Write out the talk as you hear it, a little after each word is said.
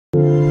I'm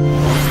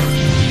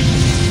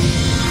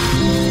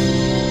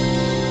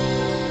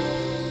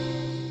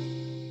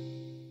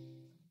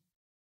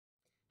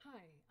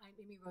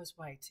Amy Rose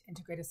White,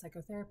 integrative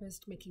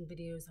psychotherapist, making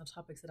videos on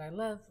topics that I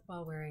love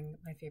while wearing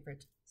my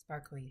favorite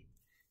sparkly,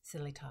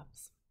 silly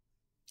tops.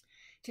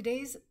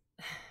 Today's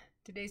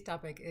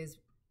topic is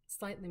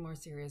slightly more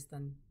serious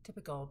than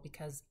typical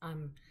because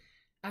I'm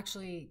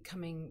actually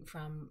coming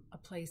from a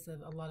place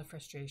of a lot of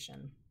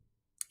frustration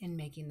in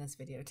making this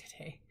video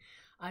today.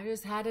 I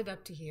just had it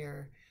up to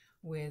here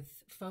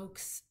with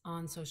folks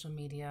on social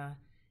media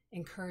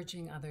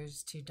encouraging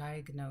others to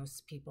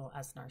diagnose people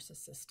as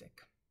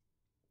narcissistic,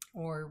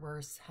 or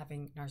worse,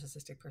 having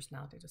narcissistic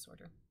personality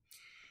disorder.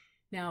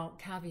 Now,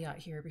 caveat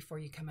here before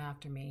you come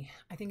after me,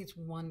 I think it's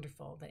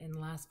wonderful that in the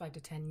last 5 to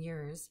 10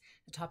 years,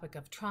 the topic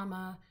of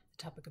trauma,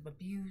 the topic of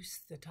abuse,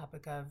 the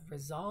topic of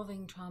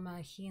resolving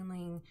trauma,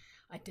 healing,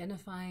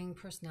 identifying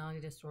personality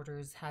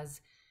disorders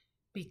has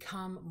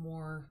become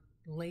more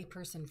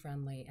layperson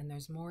friendly, and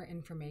there's more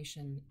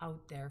information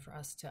out there for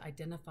us to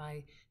identify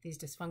these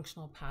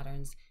dysfunctional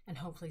patterns and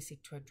hopefully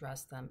seek to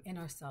address them in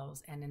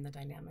ourselves and in the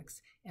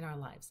dynamics in our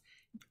lives.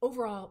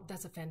 Overall,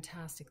 that's a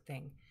fantastic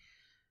thing.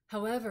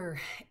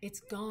 However, it's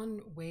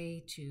gone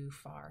way too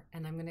far,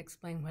 and I'm going to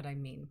explain what I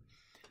mean.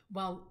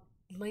 While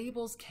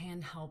labels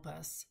can help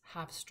us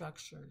have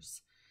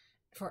structures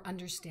for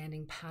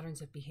understanding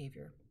patterns of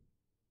behavior,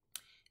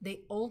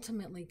 they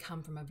ultimately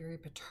come from a very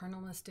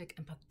paternalistic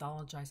and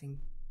pathologizing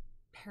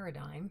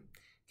paradigm,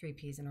 3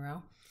 P's in a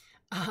row,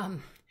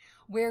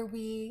 where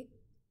we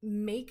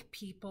make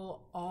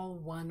people all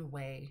one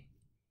way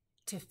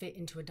to fit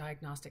into a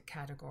diagnostic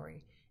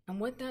category. And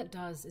what that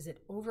does is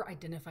it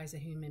over-identifies a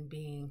human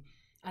being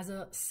as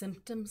a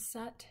symptom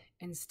set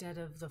instead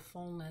of the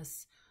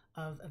fullness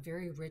of a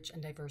very rich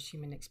and diverse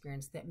human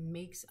experience that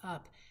makes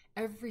up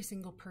every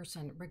single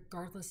person,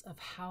 regardless of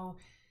how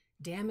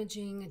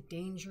damaging,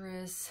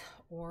 dangerous,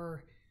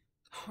 or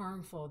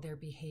harmful their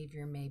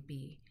behavior may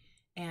be.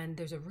 And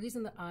there's a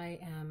reason that I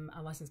am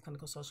a licensed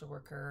clinical social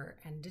worker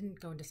and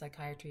didn't go into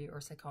psychiatry or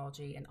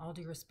psychology, and all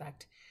due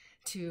respect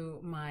to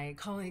my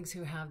colleagues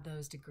who have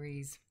those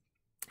degrees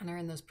and are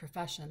in those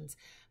professions.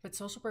 But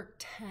social work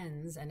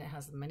tends, and it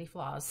has many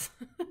flaws,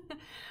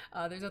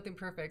 there's nothing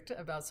perfect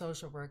about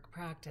social work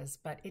practice,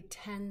 but it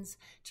tends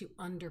to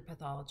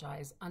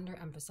under-pathologize,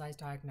 under-emphasize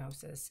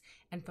diagnosis,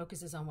 and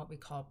focuses on what we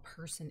call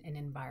person and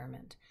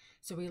environment.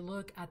 So we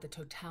look at the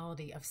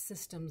totality of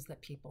systems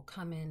that people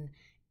come in,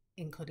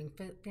 including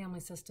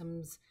family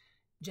systems,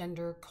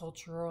 gender,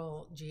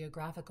 cultural,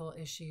 geographical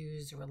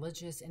issues,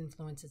 religious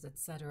influences,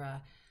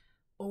 etc.,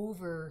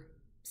 over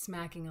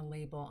smacking a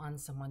label on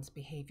someone's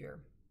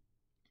behavior.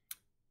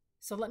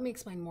 So let me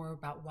explain more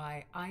about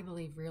why I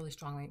believe really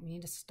strongly we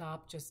need to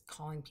stop just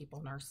calling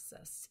people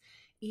narcissists,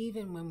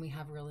 even when we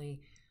have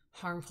really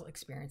harmful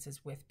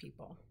experiences with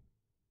people.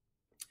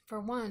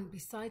 For one,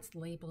 besides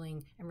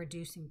labeling and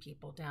reducing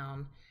people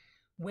down,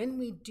 when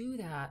we do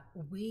that,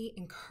 we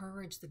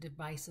encourage the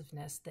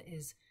divisiveness that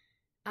is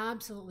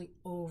absolutely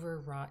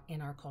overwrought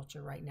in our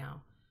culture right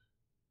now.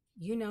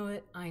 You know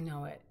it, I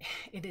know it.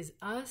 It is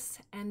us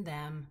and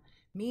them,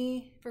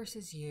 me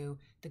versus you,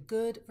 the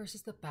good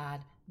versus the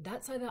bad,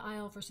 that side of the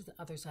aisle versus the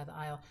other side of the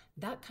aisle,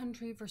 that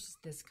country versus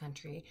this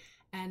country.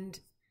 And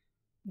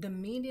the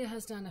media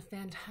has done a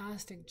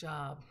fantastic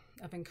job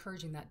of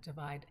encouraging that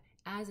divide,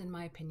 as in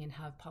my opinion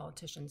have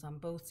politicians on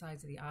both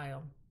sides of the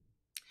aisle,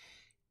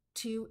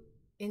 to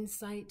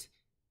incite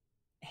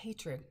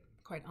hatred,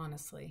 quite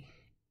honestly.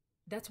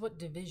 That's what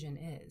division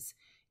is.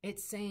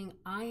 It's saying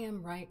I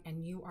am right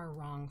and you are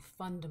wrong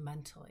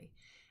fundamentally.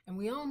 And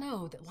we all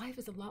know that life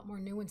is a lot more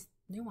nuanced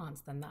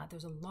than that.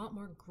 There's a lot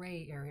more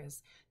gray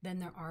areas than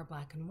there are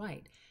black and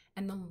white.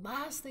 And the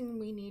last thing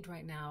we need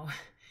right now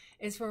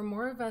is for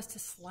more of us to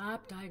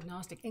slap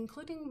diagnostic,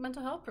 including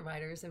mental health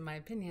providers, in my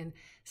opinion,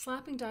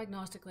 slapping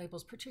diagnostic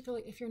labels,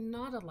 particularly if you're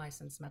not a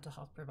licensed mental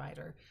health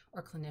provider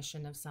or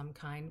clinician of some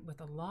kind with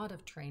a lot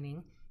of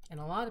training and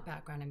a lot of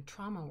background in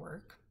trauma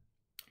work.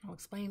 I'll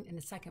explain in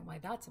a second why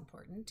that's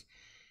important.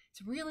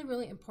 It's really,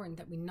 really important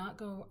that we not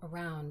go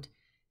around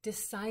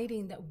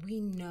deciding that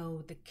we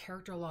know the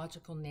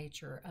characterological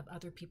nature of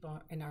other people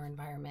in our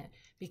environment,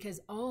 because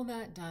all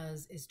that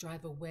does is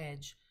drive a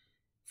wedge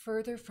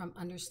further from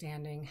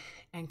understanding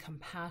and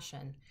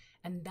compassion.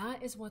 And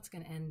that is what's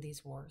going to end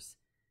these wars.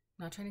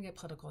 I'm not trying to get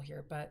political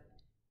here, but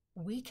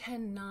we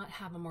cannot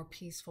have a more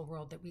peaceful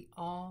world that we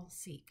all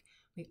seek.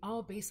 We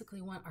all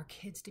basically want our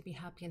kids to be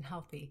happy and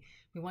healthy.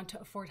 We want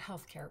to afford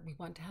health care. We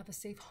want to have a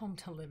safe home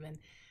to live in.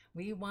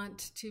 We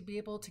want to be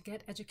able to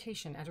get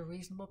education at a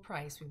reasonable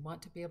price. We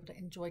want to be able to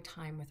enjoy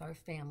time with our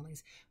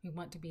families. We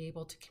want to be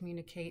able to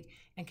communicate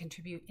and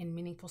contribute in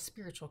meaningful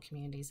spiritual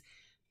communities.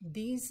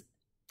 These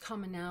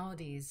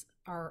commonalities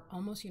are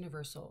almost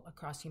universal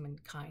across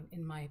humankind,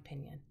 in my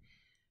opinion.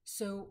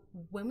 So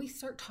when we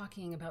start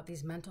talking about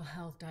these mental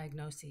health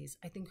diagnoses,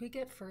 I think we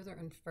get further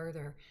and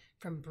further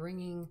from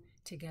bringing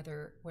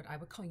together what I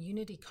would call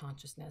unity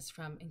consciousness,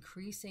 from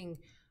increasing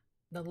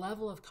the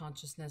level of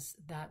consciousness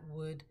that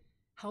would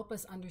help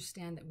us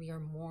understand that we are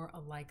more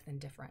alike than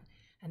different.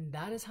 And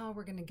that is how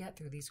we're going to get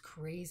through these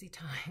crazy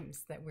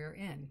times that we're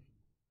in.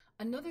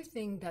 Another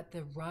thing that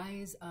the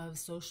rise of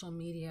social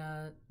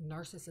media,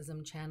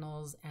 narcissism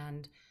channels,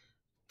 and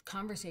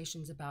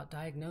conversations about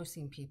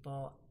diagnosing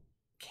people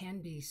can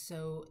be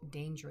so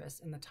dangerous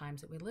in the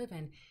times that we live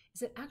in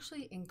is it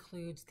actually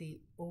includes the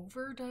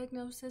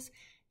overdiagnosis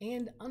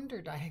and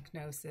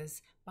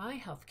underdiagnosis by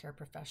healthcare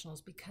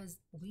professionals, because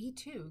we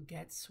too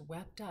get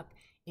swept up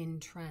in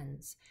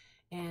trends.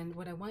 And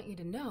what I want you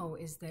to know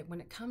is that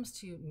when it comes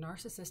to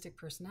narcissistic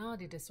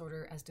personality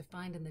disorder as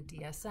defined in the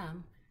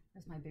DSM,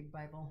 there's my big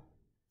Bible.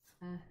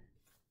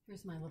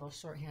 Here's my little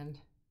shorthand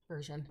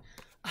version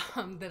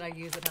that I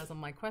use that has all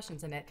my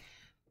questions in it.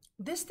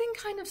 This thing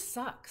kind of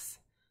sucks.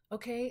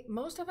 Okay,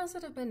 most of us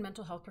that have been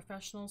mental health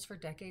professionals for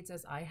decades,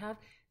 as I have,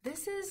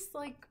 this is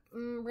like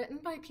written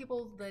by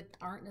people that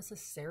aren't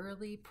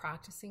necessarily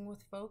practicing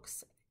with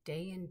folks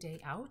day in,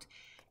 day out,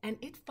 and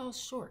it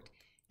falls short.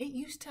 It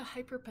used to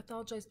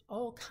hyperpathologize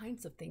all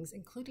kinds of things,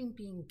 including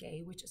being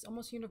gay, which is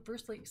almost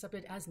universally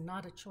accepted as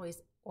not a choice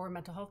or a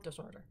mental health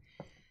disorder.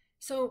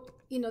 So,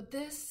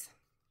 this,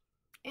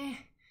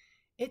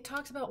 it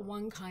talks about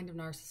one kind of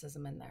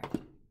narcissism in there,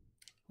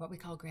 what we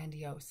call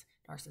grandiose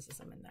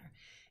narcissism in there.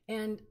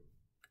 And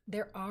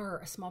there are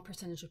a small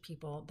percentage of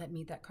people that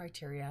meet that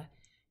criteria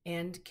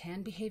and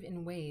can behave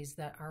in ways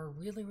that are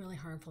really, really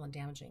harmful and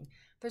damaging.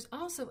 There's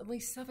also at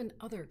least 7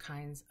 other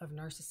kinds of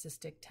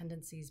narcissistic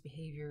tendencies,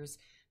 behaviors,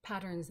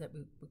 patterns that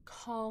we would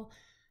call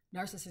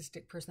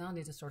narcissistic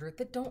personality disorder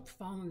that don't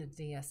fall in the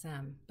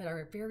DSM, but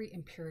are very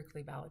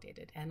empirically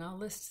validated. And I'll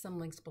list some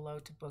links below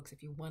to books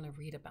if you want to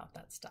read about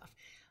that stuff.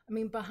 I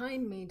mean,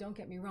 behind me, don't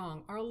get me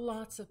wrong, are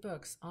lots of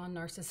books on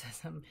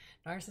narcissism,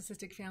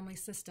 narcissistic family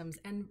systems,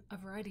 and a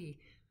variety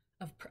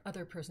of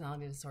other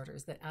personality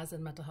disorders that as a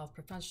mental health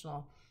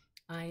professional,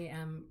 I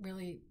am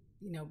really,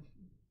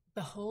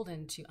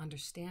 beholden to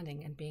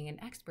understanding and being an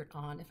expert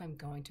on if I'm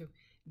going to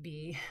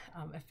be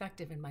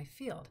effective in my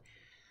field.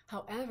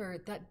 However,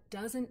 that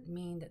doesn't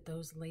mean that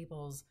those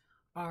labels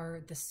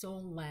are the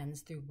sole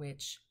lens through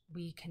which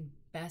we can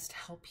best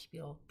help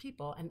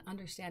people and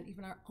understand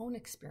even our own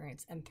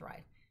experience and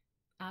thrive.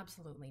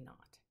 Absolutely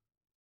not.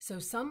 So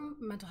some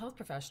mental health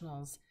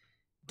professionals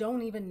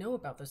don't even know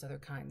about those other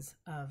kinds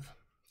of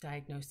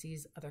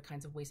diagnoses, other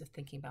kinds of ways of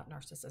thinking about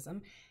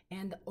narcissism,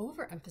 and the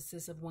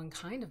overemphasis of one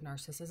kind of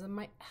narcissism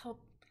might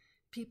help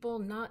people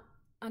not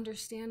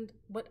understand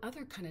what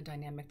other kind of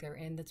dynamic they're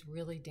in that's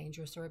really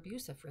dangerous or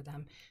abusive for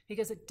them,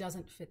 because it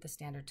doesn't fit the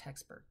standard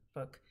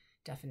textbook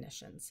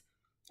definitions.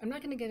 I'm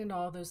not going to get into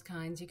all those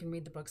kinds. You can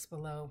read the books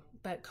below,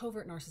 but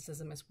covert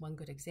narcissism is one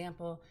good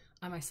example.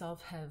 I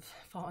myself have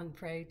fallen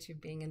prey to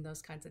being in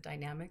those kinds of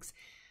dynamics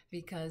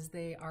because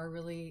they are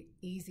really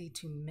easy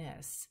to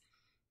miss.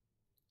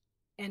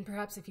 And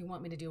perhaps if you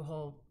want me to do a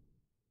whole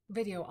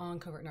video on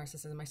covert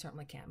narcissism, I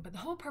certainly can. But the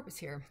whole purpose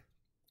here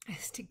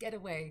is to get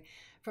away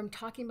from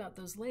talking about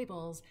those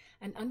labels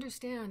and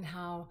understand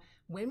how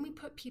when we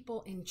put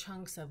people in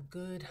chunks of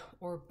good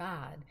or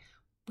bad,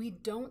 we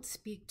don't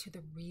speak to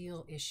the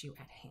real issue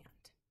at hand.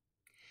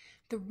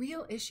 The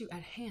real issue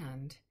at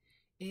hand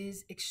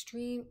is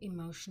extreme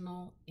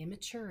emotional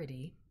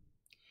immaturity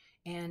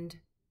and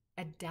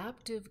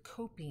adaptive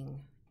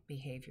coping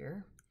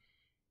behavior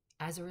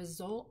as a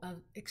result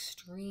of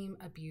extreme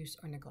abuse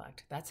or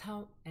neglect. That's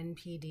how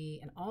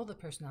NPD and all the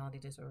personality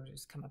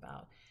disorders come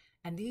about.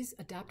 And these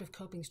adaptive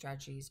coping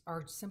strategies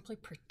are simply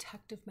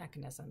protective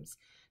mechanisms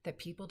that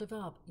people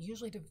develop,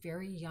 usually at a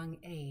very young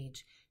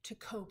age, to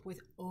cope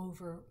with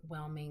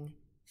overwhelming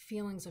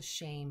feelings of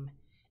shame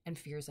and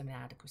fears of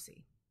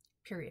inadequacy.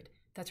 Period.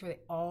 That's where they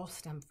all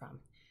stem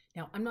from.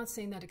 Now, I'm not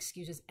saying that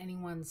excuses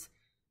anyone's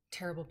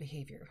terrible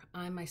behavior.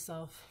 I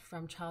myself,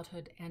 from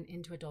childhood and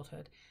into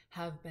adulthood,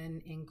 have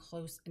been in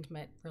close,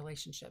 intimate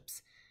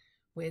relationships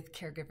with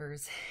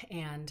caregivers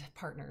and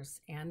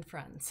partners and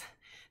friends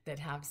that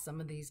have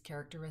some of these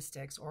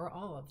characteristics or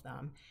all of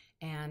them,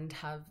 and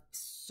have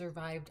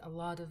survived a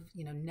lot of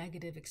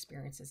negative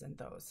experiences in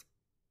those.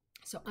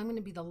 So I'm going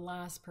to be the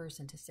last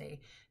person to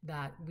say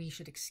that we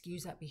should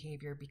excuse that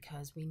behavior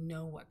because we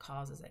know what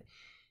causes it.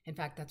 In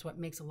fact, that's what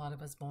makes a lot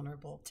of us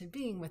vulnerable to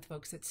being with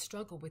folks that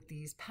struggle with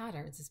these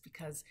patterns, is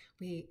because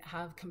we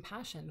have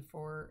compassion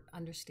for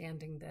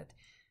understanding that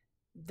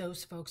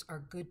those folks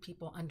are good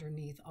people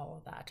underneath all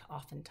of that,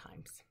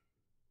 oftentimes.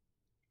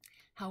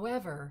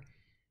 However,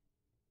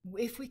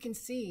 if we can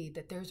see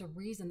that there's a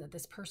reason that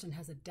this person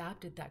has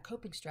adapted that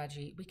coping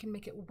strategy, we can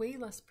make it way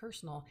less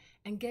personal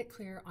and get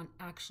clear on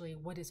actually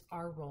what is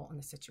our role in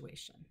the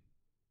situation.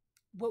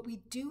 What we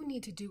do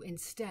need to do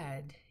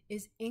instead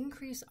is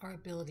increase our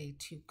ability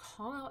to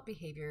call out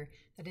behavior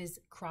that is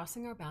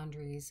crossing our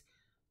boundaries,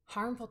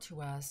 harmful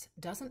to us,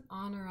 doesn't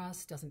honor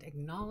us, doesn't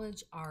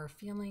acknowledge our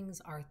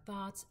feelings, our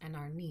thoughts, and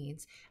our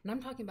needs. And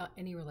I'm talking about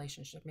any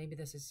relationship. Maybe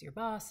this is your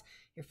boss,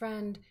 your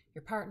friend,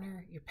 your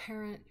partner, your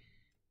parent,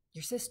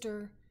 your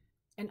sister,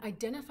 and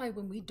identify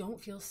when we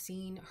don't feel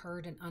seen,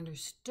 heard, and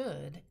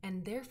understood,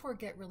 and therefore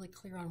get really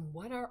clear on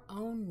what our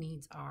own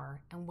needs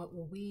are and what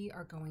we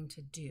are going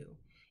to do.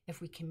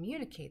 if we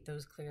communicate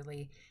those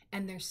clearly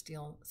and they're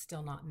still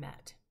not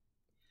met.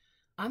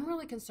 I'm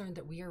really concerned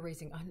that we are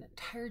raising an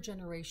entire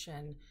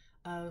generation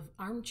of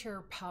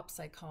armchair pop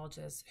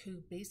psychologists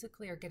who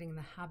basically are getting in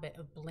the habit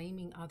of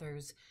blaming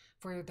others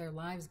for their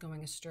lives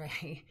going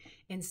astray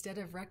instead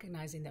of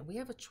recognizing that we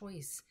have a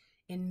choice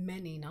in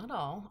many, not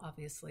all,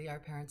 obviously, our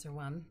parents are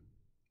one,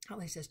 at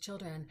least as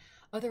children,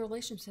 are the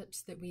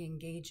relationships that we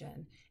engage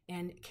in.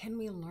 And can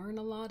we learn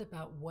a lot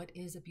about what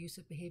is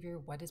abusive behavior,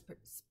 what is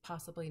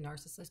possibly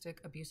narcissistic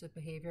abusive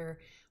behavior,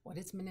 what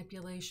is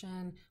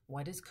manipulation,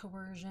 what is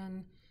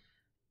coercion?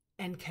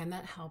 And can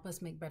that help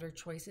us make better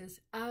choices?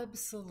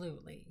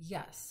 Absolutely,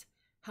 yes.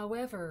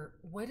 However,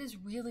 what is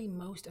really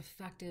most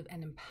effective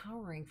and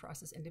empowering for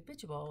us as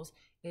individuals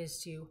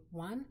is to,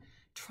 one,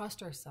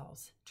 trust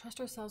ourselves. Trust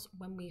ourselves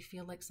when we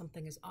feel like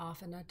something is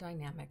off in a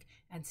dynamic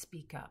and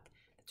speak up.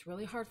 It's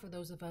really hard for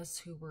those of us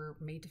who were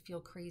made to feel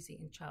crazy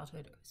in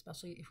childhood,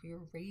 especially if we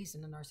were raised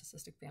in a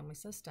narcissistic family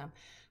system.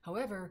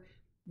 However,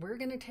 we're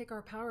going to take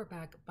our power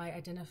back by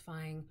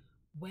identifying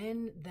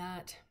when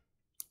that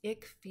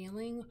ick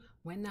feeling,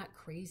 when that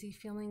crazy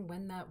feeling,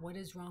 when that what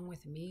is wrong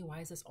with me, why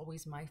is this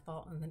always my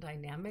fault in the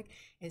dynamic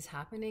is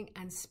happening,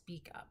 and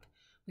speak up.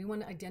 We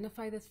want to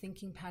identify the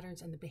thinking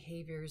patterns and the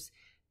behaviors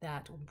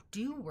that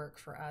do work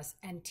for us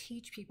and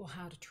teach people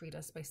how to treat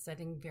us by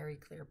setting very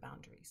clear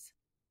boundaries.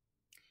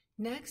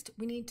 Next,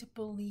 we need to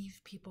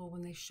believe people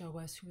when they show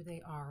us who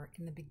they are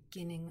in the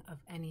beginning of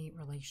any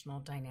relational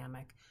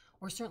dynamic,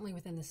 or certainly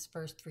within this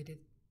first 3 to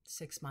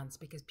 6 months,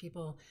 because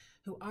people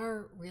who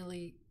are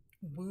really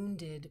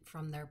wounded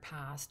from their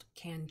past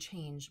can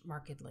change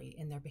markedly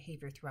in their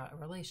behavior throughout a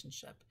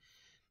relationship.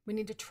 We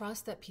need to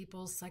trust that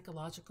people's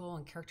psychological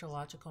and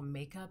characterological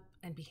makeup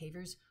and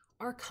behaviors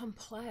are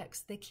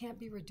complex. They can't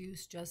be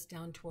reduced just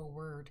down to a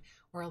word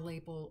or a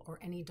label or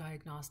any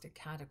diagnostic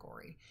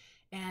category.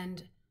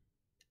 And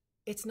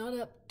it's not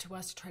up to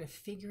us to try to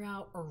figure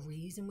out or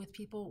reason with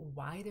people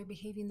why they're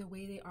behaving the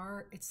way they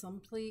are. It's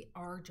simply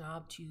our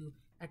job to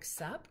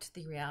accept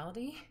the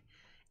reality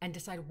and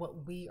decide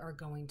what we are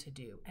going to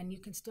do. And you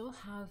can still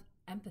have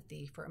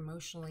empathy for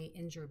emotionally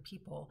injured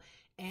people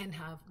and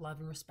have love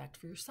and respect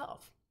for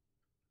yourself.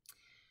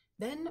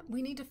 Then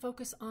we need to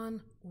focus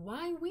on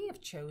why we have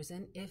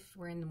chosen, if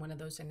we're in one of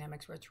those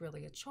dynamics where it's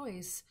really a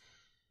choice,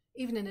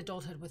 even in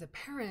adulthood with a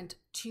parent,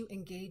 to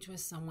engage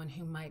with someone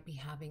who might be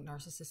having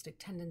narcissistic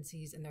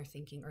tendencies in their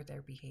thinking or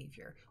their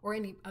behavior, or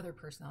any other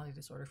personality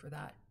disorder for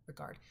that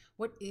regard.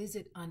 What is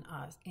it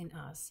in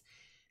us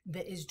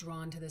that is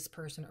drawn to this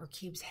person or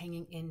keeps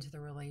hanging into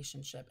the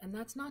relationship? And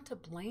that's not to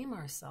blame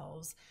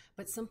ourselves,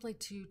 but simply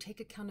to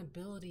take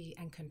accountability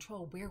and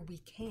control where we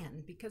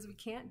can, because we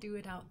can't do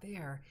it out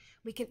there.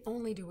 We can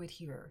only do it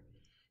here.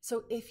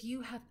 So if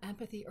you have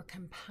empathy or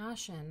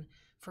compassion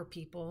for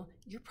people,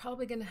 you're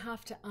probably going to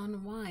have to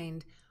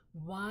unwind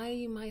why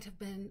you might have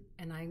been,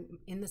 and I'm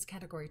in this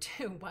category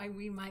too, why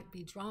we might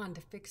be drawn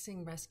to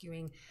fixing,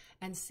 rescuing,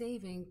 and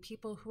saving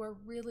people who are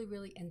really,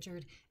 really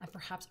injured and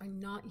perhaps are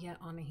not yet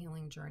on a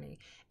healing journey.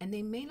 And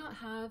they may not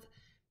have,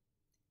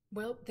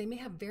 well, they may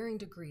have varying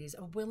degrees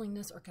of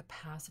willingness or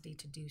capacity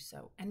to do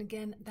so. And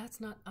again, that's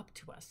not up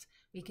to us.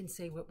 We can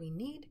say what we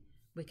need,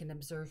 we can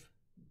observe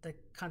the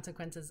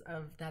consequences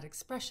of that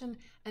expression,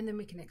 and then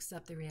we can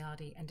accept the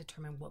reality and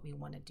determine what we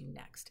want to do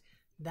next.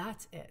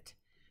 That's it.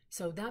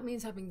 So that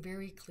means having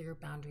very clear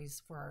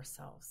boundaries for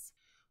ourselves.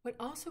 What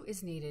also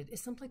is needed is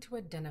simply to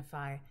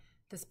identify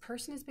this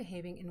person is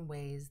behaving in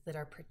ways that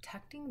are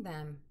protecting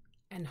them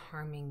and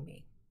harming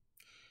me.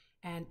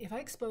 And if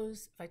I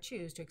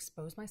choose to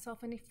expose myself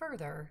any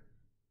further,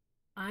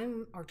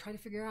 or try to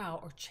figure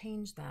out or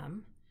change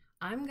them,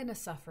 I'm going to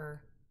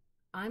suffer,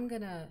 I'm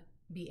going to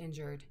be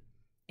injured,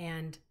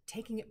 and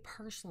taking it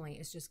personally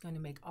is just going to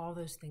make all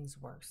those things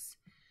worse.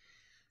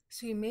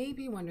 So you may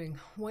be wondering,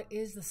 what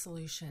is the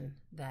solution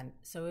then?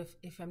 So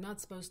if I'm not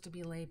supposed to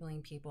be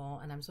labeling people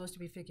and I'm supposed to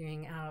be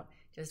figuring out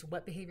just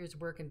what behaviors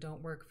work and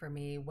don't work for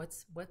me, what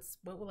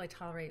will I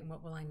tolerate and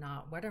what will I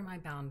not? What are my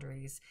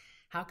boundaries?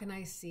 How can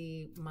I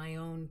see my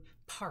own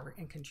part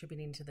in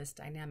contributing to this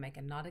dynamic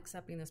and not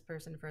accepting this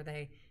person for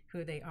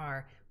who they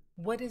are?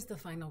 What is the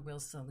final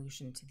real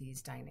solution to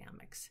these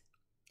dynamics?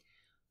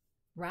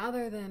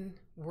 Rather than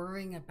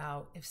worrying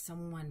about if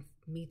someone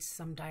meets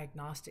some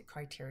diagnostic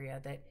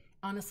criteria that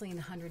honestly in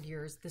 100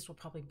 years, this will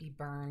probably be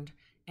burned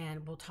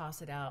and we'll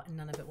toss it out and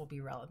none of it will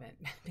be relevant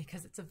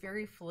because it's a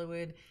very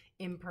fluid,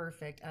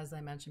 imperfect, as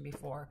I mentioned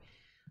before,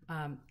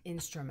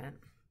 instrument.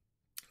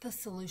 The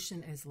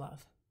solution is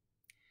love.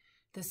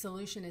 The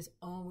solution is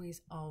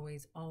always,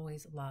 always,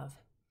 always love.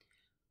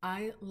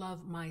 I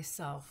love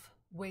myself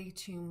way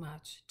too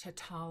much to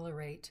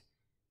tolerate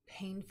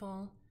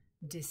painful,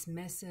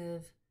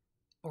 dismissive,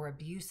 or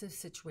abusive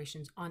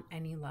situations on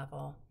any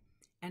level.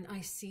 And I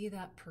see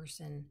that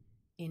person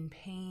in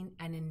pain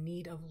and in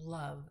need of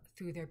love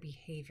through their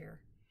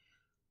behavior,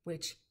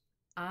 which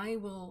I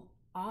will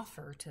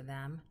offer to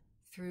them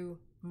through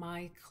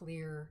my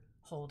clear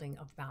holding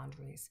of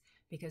boundaries.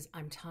 Because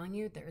I'm telling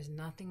you, there is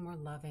nothing more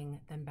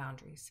loving than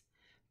boundaries.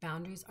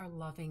 Boundaries are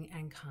loving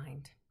and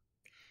kind.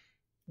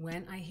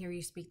 When I hear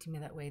you speak to me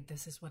that way,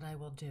 this is what I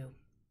will do.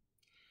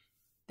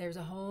 There's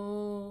a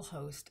whole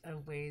host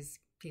of ways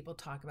people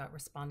talk about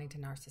responding to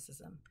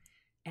narcissism.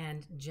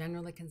 And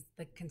generally,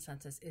 the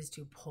consensus is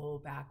to pull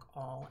back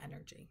all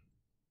energy.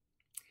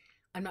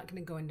 I'm not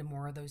going to go into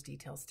more of those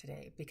details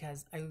today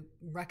because I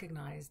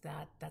recognize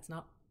that that's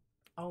not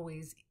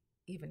always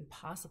even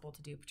possible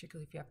to do,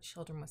 particularly if you have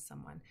children with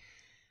someone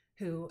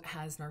who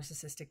has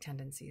narcissistic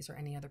tendencies or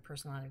any other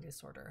personality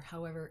disorder.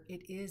 However,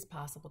 it is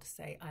possible to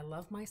say, I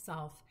love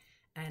myself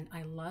and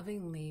I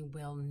lovingly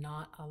will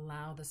not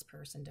allow this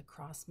person to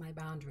cross my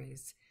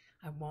boundaries.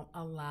 I won't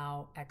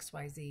allow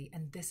XYZ,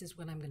 and this is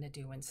what I'm going to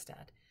do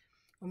instead.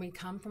 When we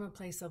come from a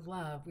place of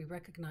love, we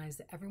recognize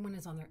that everyone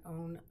is on their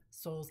own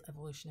soul's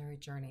evolutionary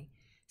journey.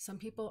 Some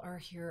people are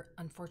here,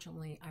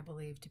 unfortunately, I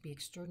believe, to be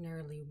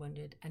extraordinarily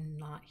wounded and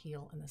not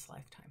heal in this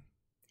lifetime.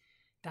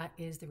 That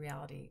is the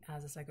reality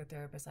as a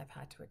psychotherapist I've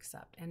had to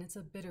accept. And it's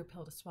a bitter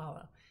pill to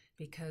swallow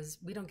because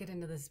we don't get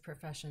into these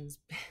professions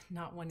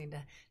not wanting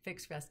to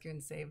fix, rescue,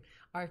 and save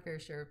our fair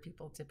share of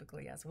people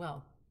typically as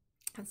well.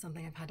 That's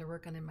something I've had to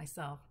work on in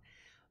myself.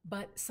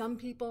 But some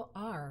people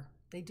are.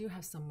 They do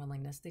have some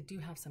willingness. They do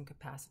have some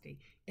capacity.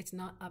 It's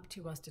not up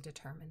to us to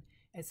determine.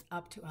 It's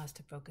up to us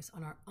to focus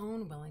on our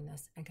own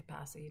willingness and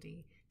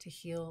capacity to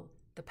heal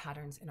the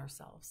patterns in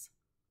ourselves.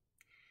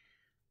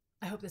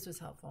 I hope this was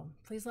helpful.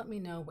 Please let me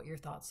know what your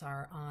thoughts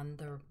are on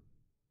the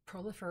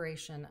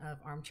proliferation of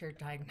armchair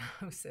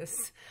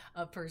diagnosis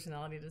of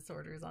personality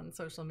disorders on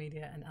social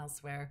media and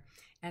elsewhere,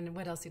 and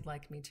what else you'd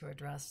like me to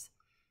address.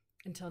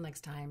 Until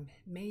next time,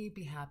 may you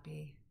be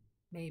happy,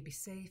 may you be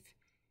safe,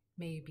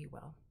 may you be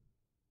well.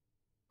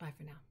 Bye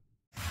for now.